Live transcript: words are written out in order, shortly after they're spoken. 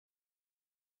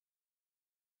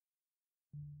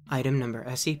Item number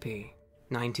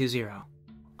SCP-920.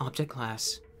 Object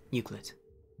Class Euclid.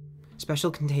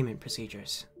 Special Containment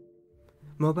Procedures.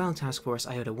 Mobile Task Force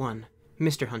Iota-1,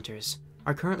 Mr. Hunters,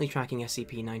 are currently tracking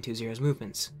SCP-920's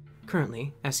movements.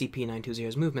 Currently,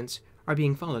 SCP-920's movements are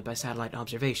being followed by satellite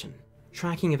observation.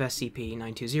 Tracking of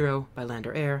SCP-920 by land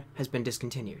or air has been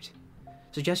discontinued.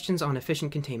 Suggestions on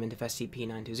efficient containment of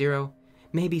SCP-920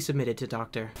 may be submitted to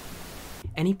Dr.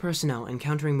 Any personnel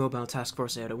encountering Mobile Task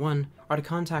Force Iota-1 are to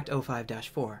contact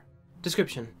O5-4.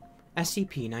 Description: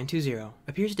 SCP-920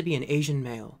 appears to be an Asian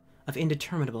male of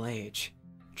indeterminable age.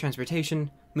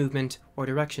 Transportation, movement, or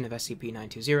direction of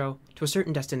SCP-920 to a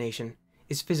certain destination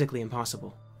is physically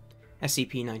impossible.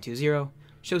 SCP-920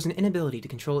 shows an inability to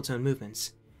control its own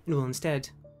movements, and will instead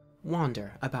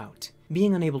wander about,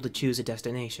 being unable to choose a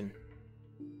destination.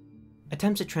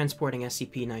 Attempts at transporting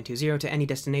SCP-920 to any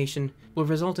destination will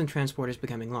result in transporters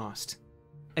becoming lost.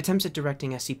 Attempts at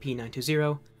directing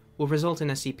SCP-920 will result in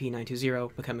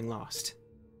SCP-920 becoming lost.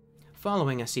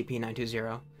 Following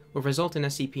SCP-920 will result in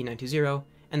SCP-920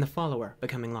 and the follower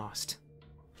becoming lost.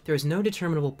 There is no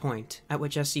determinable point at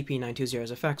which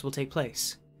SCP-920's effects will take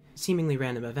place. Seemingly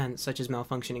random events such as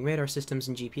malfunctioning radar systems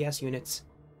and GPS units,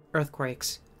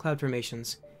 earthquakes, cloud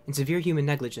formations, and severe human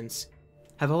negligence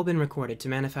have all been recorded to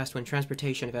manifest when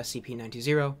transportation of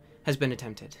SCP-920 has been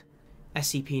attempted.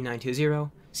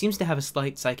 SCP-920 seems to have a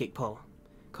slight psychic pull,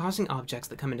 causing objects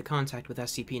that come into contact with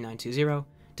SCP-920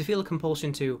 to feel a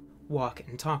compulsion to walk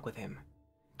and talk with him.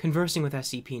 Conversing with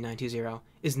SCP-920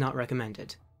 is not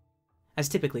recommended, as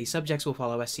typically subjects will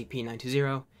follow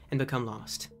SCP-920 and become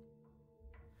lost.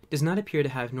 Does not appear to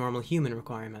have normal human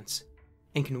requirements,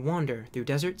 and can wander through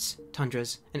deserts,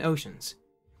 tundras, and oceans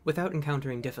without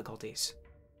encountering difficulties.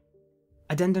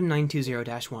 Addendum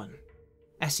 920-1.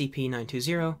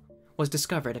 SCP-920 was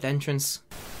discovered at entrance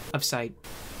of site.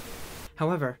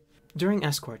 However, during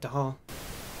escort to Hull,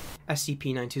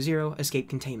 SCP-920 escaped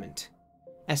containment.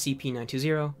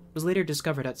 SCP-920 was later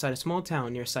discovered outside a small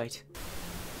town near site.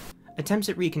 Attempts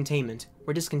at recontainment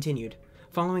were discontinued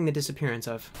following the disappearance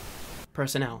of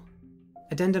personnel.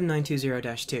 Addendum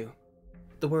 920-2.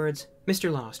 The words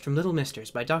Mr. Lost from Little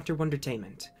Misters by Dr.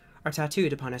 Wondertainment are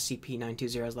tattooed upon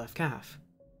SCP-920's left calf.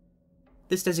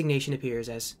 This designation appears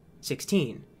as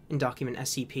 16 in document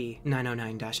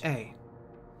SCP-909-A.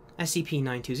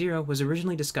 SCP-920 was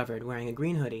originally discovered wearing a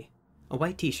green hoodie, a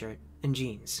white t-shirt, and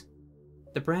jeans.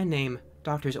 The brand name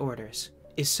Doctor's Orders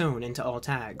is sewn into all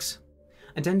tags.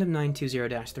 Addendum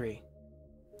 920-3.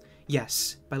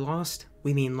 Yes, by lost,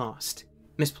 we mean lost.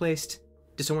 Misplaced,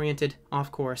 disoriented,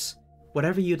 off course,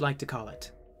 whatever you'd like to call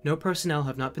it. No personnel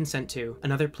have not been sent to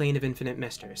another plane of infinite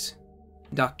misters.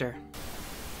 Dr.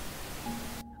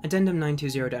 Addendum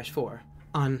 920-4.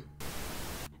 On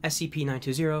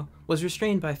SCP-920 was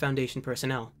restrained by Foundation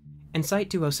personnel, and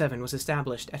Site-207 was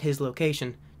established at his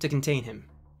location to contain him.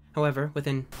 However,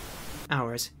 within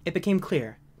hours, it became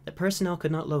clear that personnel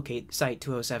could not locate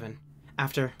Site-207.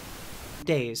 After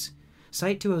days,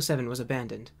 Site-207 was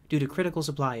abandoned due to critical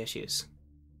supply issues.